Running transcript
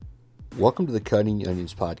Welcome to the Cutting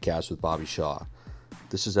Onions podcast with Bobby Shaw.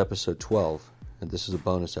 This is episode 12, and this is a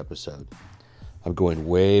bonus episode. I'm going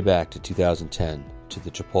way back to 2010 to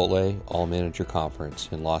the Chipotle All Manager Conference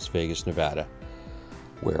in Las Vegas, Nevada,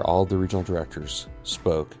 where all of the regional directors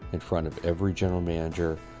spoke in front of every general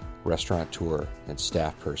manager, restaurateur, and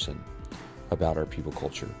staff person about our people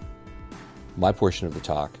culture. My portion of the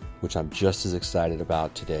talk, which I'm just as excited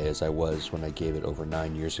about today as I was when I gave it over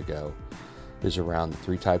 9 years ago, is around the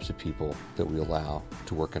three types of people that we allow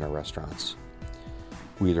to work in our restaurants.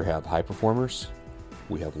 We either have high performers,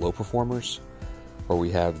 we have low performers, or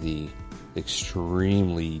we have the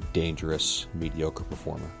extremely dangerous mediocre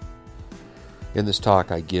performer. In this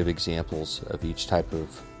talk, I give examples of each type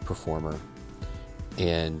of performer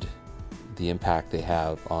and the impact they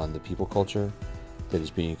have on the people culture that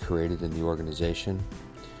is being created in the organization,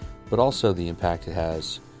 but also the impact it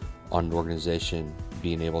has on an organization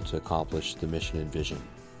being able to accomplish the mission and vision.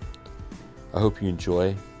 I hope you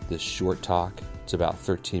enjoy this short talk. It's about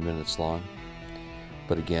 13 minutes long,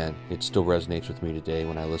 but again, it still resonates with me today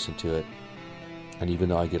when I listen to it. And even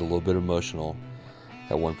though I get a little bit emotional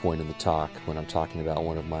at one point in the talk when I'm talking about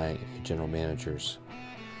one of my general managers,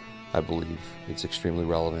 I believe it's extremely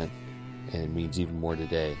relevant and it means even more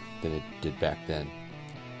today than it did back then.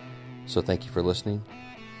 So thank you for listening,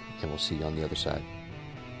 and we'll see you on the other side.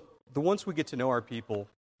 Once we get to know our people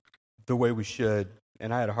the way we should,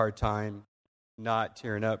 and I had a hard time not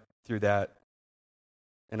tearing up through that,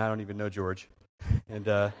 and I don't even know George, and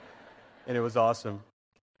it was awesome.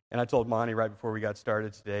 And I told Monty right before we got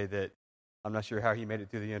started today that I'm not sure how he made it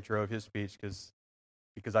through the intro of his speech because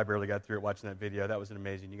I barely got through it watching that video. That was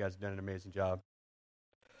amazing. You guys have done an amazing job.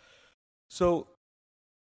 So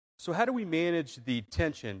how do we manage the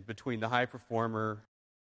tension between the high performer,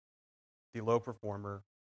 the low performer,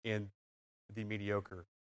 and the mediocre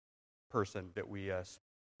person that we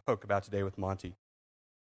spoke about today with Monty?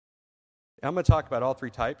 And I'm going to talk about all three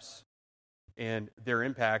types and their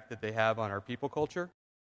impact that they have on our people culture,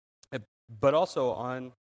 but also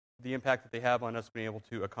on the impact that they have on us being able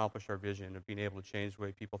to accomplish our vision of being able to change the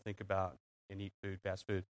way people think about and eat food, fast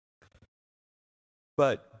food.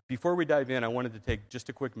 But before we dive in, I wanted to take just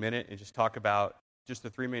a quick minute and just talk about just the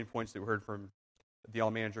three main points that we heard from the All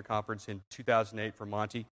Manager Conference in 2008 from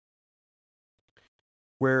Monty,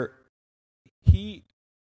 where he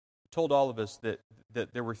told all of us that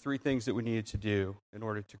there were three things that we needed to do in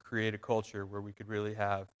order to create a culture where we could really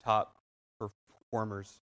have top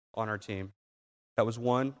performers on our team. That was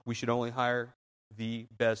one, we should only hire the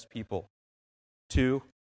best people. Two,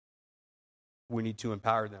 we need to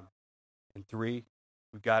empower them. And three,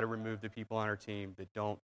 we've got to remove the people on our team that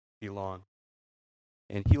don't belong.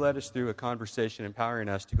 And he led us through a conversation empowering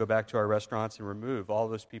us to go back to our restaurants and remove all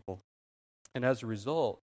those people. And as a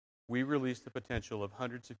result, we released the potential of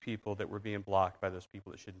hundreds of people that were being blocked by those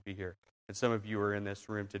people that shouldn't be here. And some of you are in this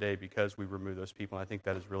room today because we removed those people, and I think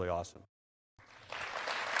that is really awesome.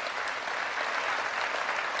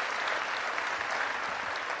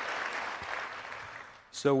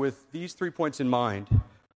 So with these 3 points in mind,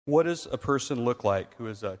 what does a person look like who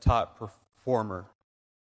is a top performer?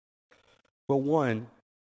 Well, one,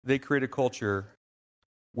 they create a culture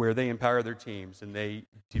where they empower their teams and they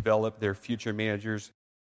develop their future managers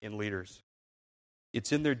and leaders.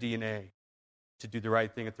 It's in their DNA to do the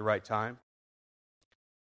right thing at the right time.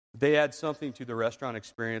 They add something to the restaurant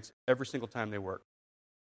experience every single time they work.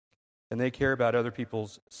 And they care about other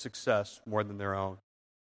people's success more than their own.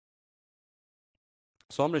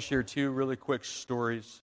 So I'm going to share two really quick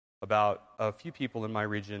stories about a few people in my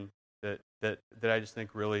region that I just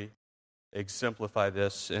think really exemplify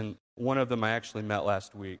this. And one of them I actually met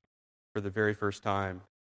last week for the very first time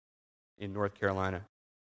in North Carolina.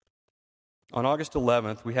 On August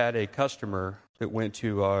 11th, we had a customer that went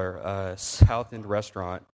to our South End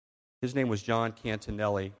restaurant. His name was John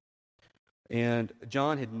Cantinelli. And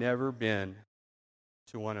John had never been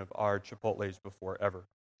to one of our Chipotles before, ever.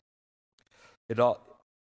 It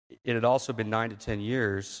had also been 9 to 10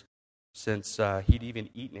 years since he'd even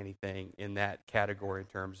eaten anything in that category in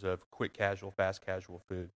terms of quick casual, fast casual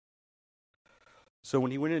food. So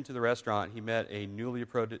when he went into the restaurant, he met a newly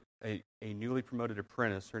promoted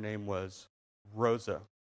apprentice. Her name was Rosa.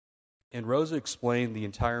 And Rosa explained the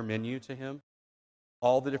entire menu to him,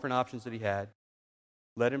 all the different options that he had,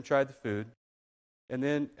 let him try the food, and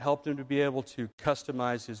then helped him to be able to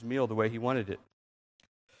customize his meal the way he wanted it.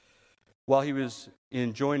 While he was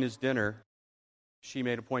enjoying his dinner, she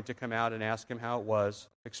made a point to come out and ask him how it was,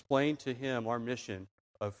 explain to him our mission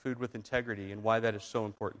of food with integrity and why that is so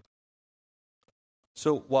important.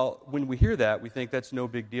 So when we hear that, we think that's no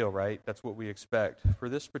big deal, right? That's what we expect. For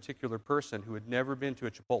this particular person who had never been to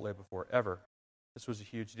a Chipotle before, ever, this was a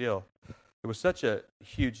huge deal. It was such a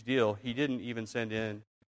huge deal, he didn't even send in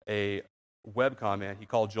a web comment. He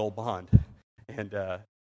called Joel Bond and,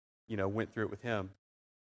 went through it with him.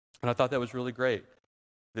 And I thought that was really great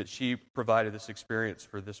that she provided this experience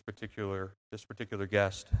for this particular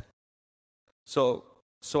guest. So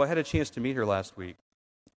I had a chance to meet her last week,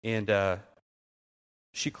 and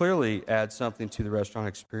she clearly adds something to the restaurant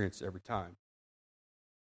experience every time.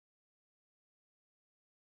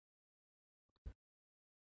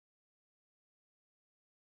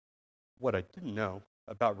 What I didn't know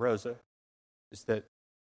about Rosa is that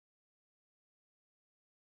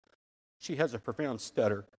she has a profound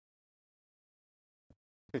stutter.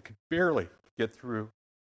 It could barely get through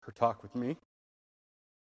her talk with me.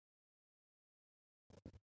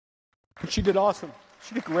 And she did awesome.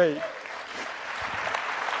 She did great.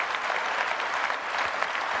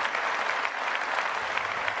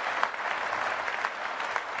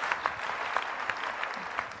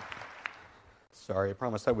 Sorry, I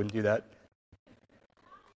promised I wouldn't do that.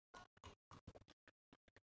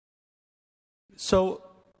 So,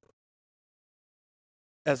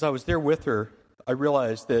 as I was there with her, I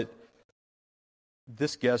realized that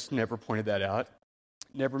this guest never pointed that out,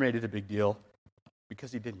 never made it a big deal,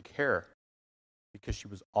 because he didn't care, because she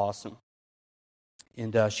was awesome.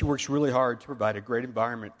 And she works really hard to provide a great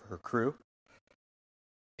environment for her crew.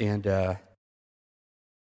 And,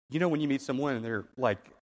 when you meet someone and they're like,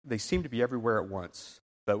 they seem to be everywhere at once,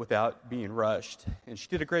 but without being rushed. And she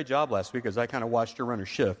did a great job last week as I kind of watched her run her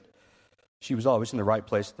shift. She was always in the right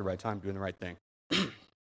place at the right time, doing the right thing.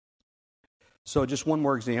 So just one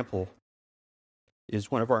more example is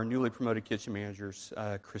one of our newly promoted kitchen managers,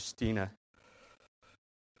 Christina.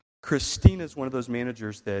 Christina is one of those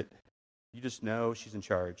managers that you just know she's in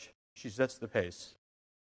charge. She sets the pace.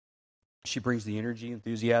 She brings the energy,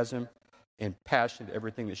 enthusiasm, and passion to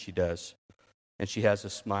everything that she does. And she has a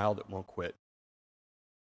smile that won't quit.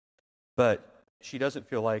 But she doesn't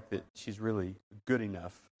feel like that she's really good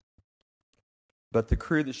enough. But the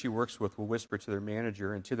crew that she works with will whisper to their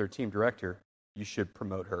manager and to their team director, you should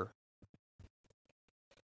promote her.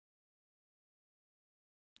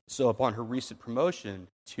 So upon her recent promotion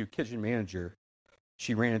to kitchen manager,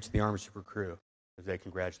 she ran into the arms of her crew as they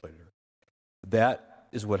congratulated her. That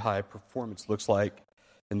is what high performance looks like,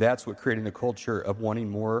 and that's what creating the culture of wanting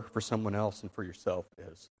more for someone else and for yourself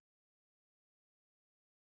is.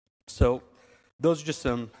 So those are just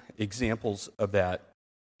some examples of that.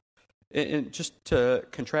 And just to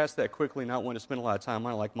contrast that quickly, not want to spend a lot of time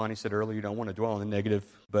on it, like Monty said earlier, you don't want to dwell on the negative,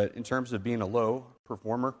 but in terms of being a low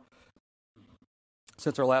performer,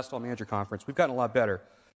 since our last All Manager Conference, we've gotten a lot better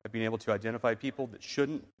at being able to identify people that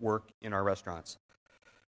shouldn't work in our restaurants.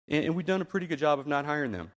 And we've done a pretty good job of not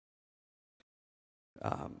hiring them.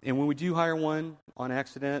 And when we do hire one on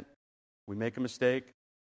accident, we make a mistake,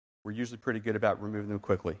 we're usually pretty good about removing them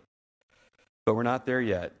quickly. But we're not there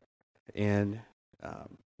yet. And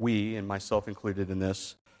we, and myself included in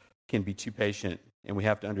this, can be too patient, and we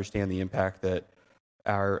have to understand the impact that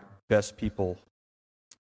our best people,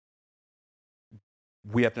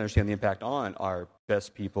 we have to understand the impact on our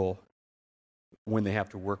best people when they have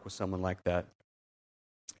to work with someone like that.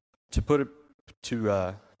 To put it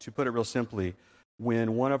real simply,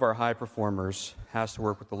 when one of our high performers has to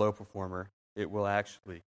work with the low performer, it will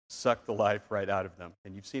actually suck the life right out of them.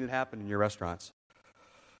 And you've seen it happen in your restaurants.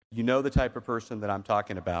 You know the type of person that I'm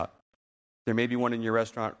talking about. There may be one in your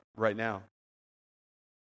restaurant right now.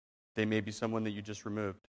 They may be someone that you just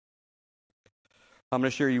removed. I'm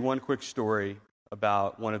going to share you one quick story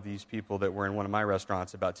about one of these people that were in one of my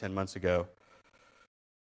restaurants about 10 months ago.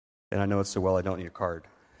 And I know it so well I don't need a card,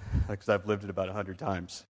 because I've lived it about 100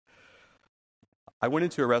 times. I went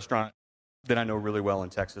into a restaurant that I know really well in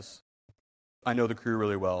Texas. I know the crew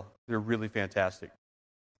really well. They're really fantastic.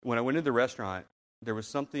 When I went into the restaurant, there was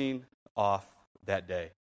something off that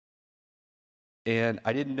day. And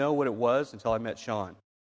I didn't know what it was until I met Sean.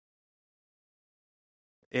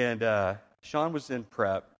 And Sean was in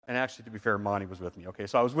prep. And actually, to be fair, Monty was with me. Okay,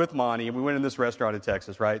 so I was with Monty, and we went in this restaurant in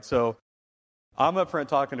Texas, right? So I'm up front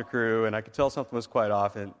talking to crew, and I could tell something was quite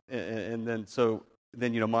off. And then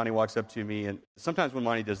Monty walks up to me, and sometimes when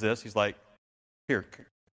Monty does this, he's like, here,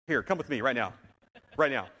 come with me right now.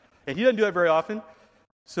 And he doesn't do that very often.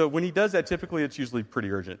 So when he does that, typically it's usually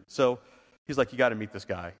pretty urgent. So he's like, you got to meet this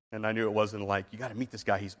guy. And I knew it wasn't like, you got to meet this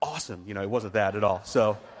guy, he's awesome. It wasn't that at all.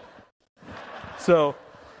 So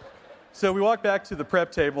we walked back to the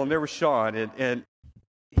prep table, and there was Sean, and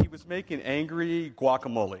he was making angry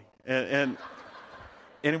guacamole. And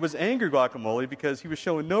And it was angry guacamole because he was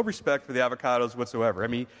showing no respect for the avocados whatsoever. I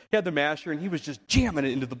mean, he had the masher, and he was just jamming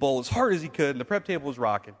it into the bowl as hard as he could, and the prep table was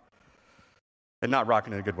rocking. And not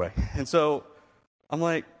rocking in a good way. And so I'm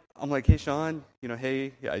like, hey, Sean,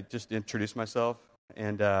 hey, I just introduced myself.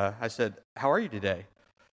 And I said, how are you today?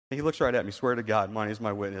 And he looks right at me, swear to God, Monty is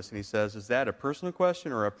my witness. And he says, is that a personal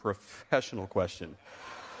question or a professional question?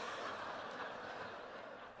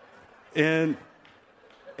 And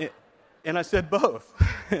I said both.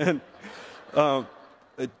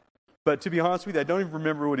 But to be honest with you, I don't even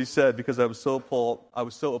remember what he said because I was so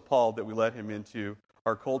appalled that we let him into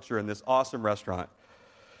our culture in this awesome restaurant.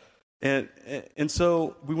 And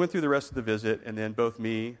so we went through the rest of the visit, and then both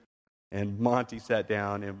me and Monty sat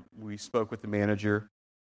down, and we spoke with the manager.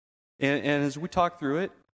 And as we talked through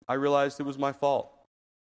it, I realized it was my fault.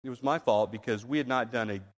 It was my fault because we had not done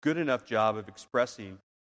a good enough job of expressing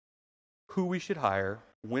who we should hire,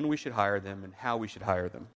 when we should hire them, and how we should hire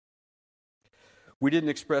them. We didn't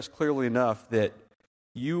express clearly enough that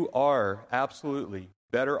you are absolutely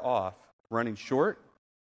better off running short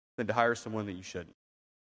than to hire someone that you shouldn't.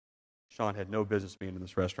 Sean had no business being in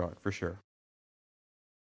this restaurant, for sure.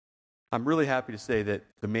 I'm really happy to say that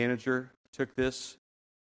the manager took this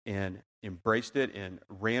and embraced it and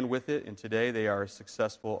ran with it, and today they are a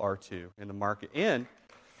successful R2 in the market. And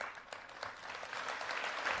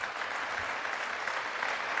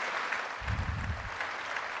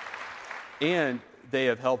they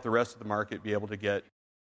have helped the rest of the market be able to get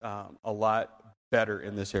a lot better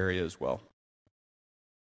in this area as well.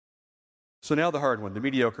 So now the hard one, the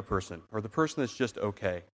mediocre person, or the person that's just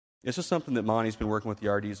okay. This is something that Monty's been working with the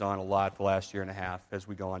RDs on a lot the last year and a half as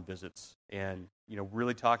we go on visits. And,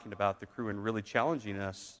 really talking about the crew and really challenging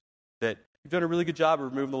us that you've done a really good job of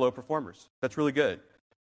removing the low performers. That's really good.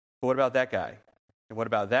 But what about that guy? And what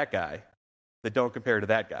about that guy that don't compare to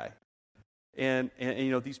that guy? And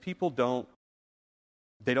these people don't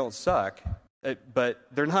suck, but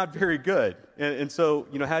they're not very good. And so,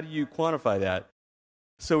 how do you quantify that?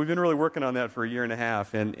 So we've been really working on that for a year and a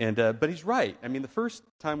half, but he's right. I mean, the first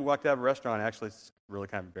time we walked out of a restaurant, actually, it's really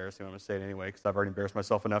kind of embarrassing. I'm going to say it anyway because I've already embarrassed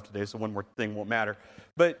myself enough today, so one more thing won't matter.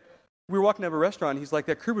 But we were walking out of a restaurant, and he's like,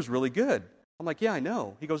 that crew was really good. I'm like, yeah, I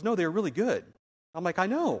know. He goes, no, they were really good. I'm like, I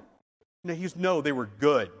know. He goes, no, they were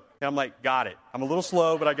good. And I'm like, got it. I'm a little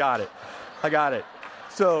slow, but I got it.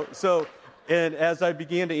 So, and as I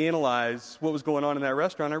began to analyze what was going on in that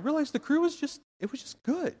restaurant, I realized the crew was just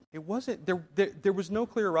good. It wasn't, there was no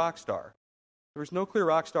clear rock star. There was no clear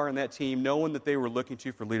rock star in that team, no one that they were looking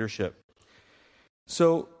to for leadership.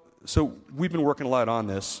 So we've been working a lot on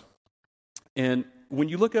this. And when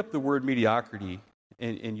you look up the word mediocrity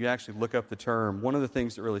and you actually look up the term, one of the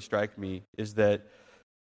things that really strike me is that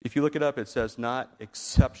if you look it up, it says not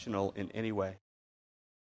exceptional in any way.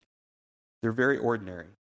 They're very ordinary,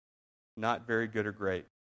 not very good or great.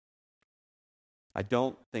 I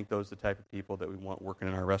don't think those are the type of people that we want working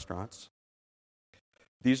in our restaurants.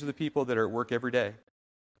 These are the people that are at work every day.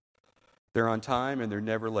 They're on time and they're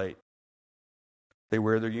never late. They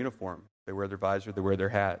wear their uniform, they wear their visor, they wear their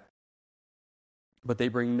hat. But they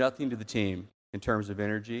bring nothing to the team in terms of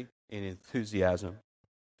energy and enthusiasm.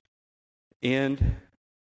 And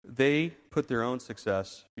they put their own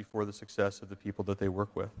success before the success of the people that they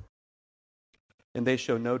work with. And they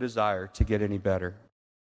show no desire to get any better.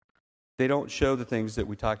 They don't show the things that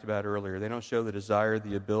we talked about earlier. They don't show the desire,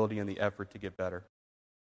 the ability, and the effort to get better.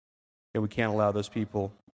 And we can't allow those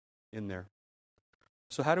people in there.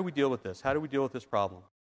 So how do we deal with this? How do we deal with this problem?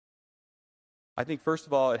 I think, first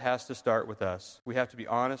of all, it has to start with us. We have to be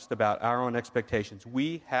honest about our own expectations.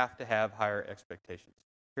 We have to have higher expectations,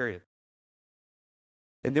 period.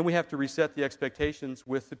 And then we have to reset the expectations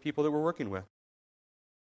with the people that we're working with.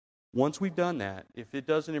 Once we've done that, if it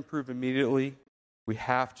doesn't improve immediately, we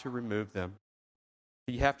have to remove them.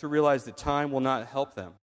 You have to realize that time will not help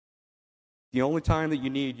them. The only time that you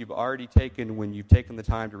need, you've already taken when you've taken the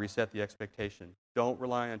time to reset the expectation. Don't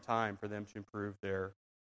rely on time for them to improve their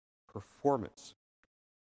performance.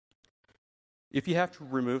 If you have to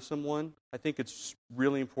remove someone, I think it's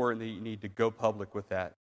really important that you need to go public with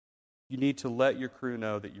that. You need to let your crew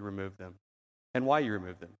know that you remove them and why you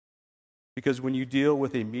remove them. Because when you deal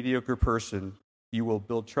with a mediocre person, you will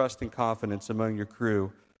build trust and confidence among your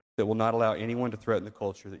crew that will not allow anyone to threaten the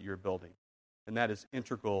culture that you're building. And that is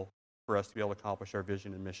integral for us to be able to accomplish our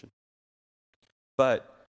vision and mission.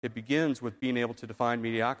 But it begins with being able to define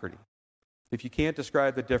mediocrity. If you can't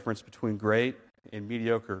describe the difference between great and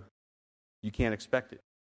mediocre, you can't expect it.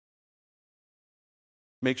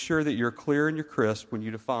 Make sure that you're clear and you're crisp when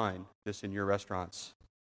you define this in your restaurants.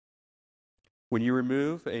 When you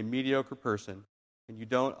remove a mediocre person and you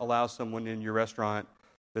don't allow someone in your restaurant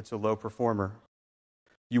that's a low performer.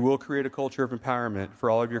 You will create a culture of empowerment for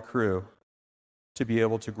all of your crew to be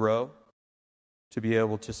able to grow, to be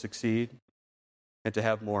able to succeed, and to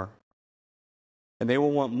have more. And they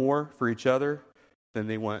will want more for each other than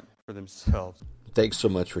they want for themselves. Thanks so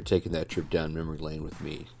much for taking that trip down memory lane with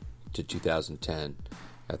me to 2010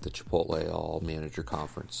 at the Chipotle All Manager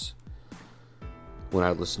Conference. When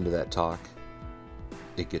I listen to that talk,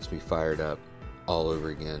 it gets me fired up all over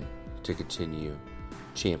again to continue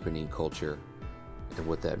championing culture and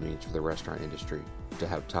what that means for the restaurant industry, to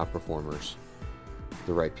have top performers,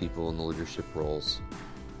 the right people in the leadership roles,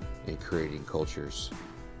 and creating cultures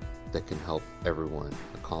that can help everyone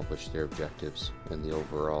accomplish their objectives and the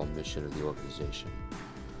overall mission of the organization.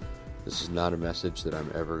 This is not a message that I'm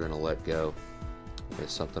ever going to let go.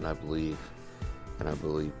 It's something I believe, and I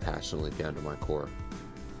believe passionately down to my core.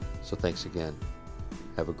 So thanks again.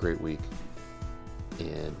 Have a great week,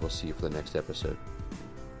 and we'll see you for the next episode.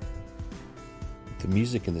 The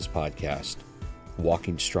music in this podcast,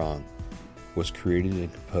 Walking Strong, was created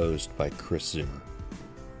and composed by Chris Zimmer.